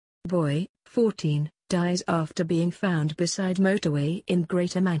Boy, 14, dies after being found beside motorway in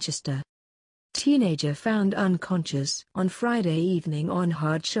Greater Manchester. Teenager found unconscious on Friday evening on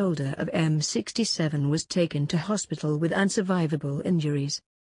hard shoulder of M67 was taken to hospital with unsurvivable injuries.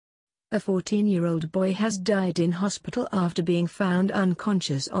 A 14-year-old boy has died in hospital after being found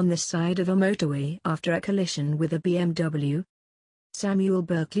unconscious on the side of a motorway after a collision with a BMW. Samuel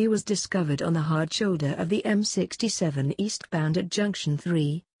Berkeley was discovered on the hard shoulder of the M67 eastbound at Junction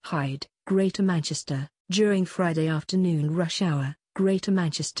 3, Hyde, Greater Manchester, during Friday afternoon rush hour, Greater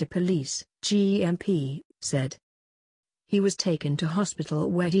Manchester Police, GMP, said. He was taken to hospital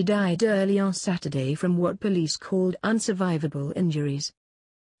where he died early on Saturday from what police called unsurvivable injuries.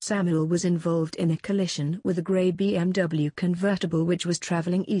 Samuel was involved in a collision with a grey BMW convertible which was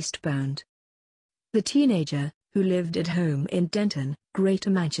travelling eastbound. The teenager, who lived at home in Denton, Greater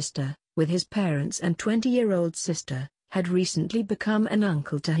Manchester, with his parents and 20-year-old sister, had recently become an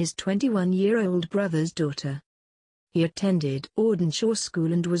uncle to his 21-year-old brother's daughter. He attended Audenshaw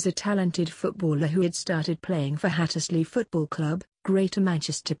School and was a talented footballer who had started playing for Hattersley Football Club, Greater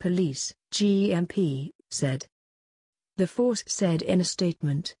Manchester Police, GMP, said. The force said in a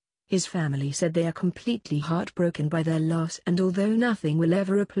statement, his family said they are completely heartbroken by their loss, and although nothing will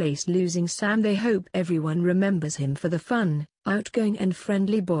ever replace losing Sam, they hope everyone remembers him for the fun, outgoing and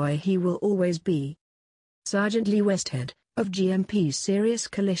friendly boy he will always be. Sergeant Lee Westhead, of GMP's Serious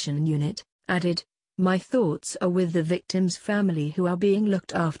Collision Unit, added, "My thoughts are with the victim's family who are being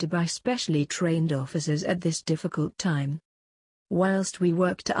looked after by specially trained officers at this difficult time. Whilst we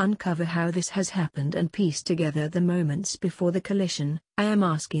work to uncover how this has happened and piece together the moments before the collision, I am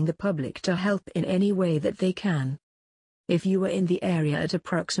asking the public to help in any way that they can. If you were in the area at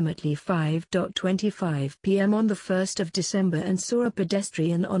approximately 5:25 p.m. on the 1st of December and saw a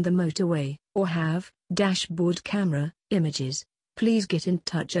pedestrian on the motorway, or have dashboard camera images, please get in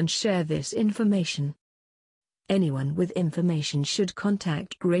touch and share this information. Anyone with information should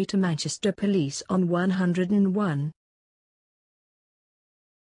contact Greater Manchester Police on 101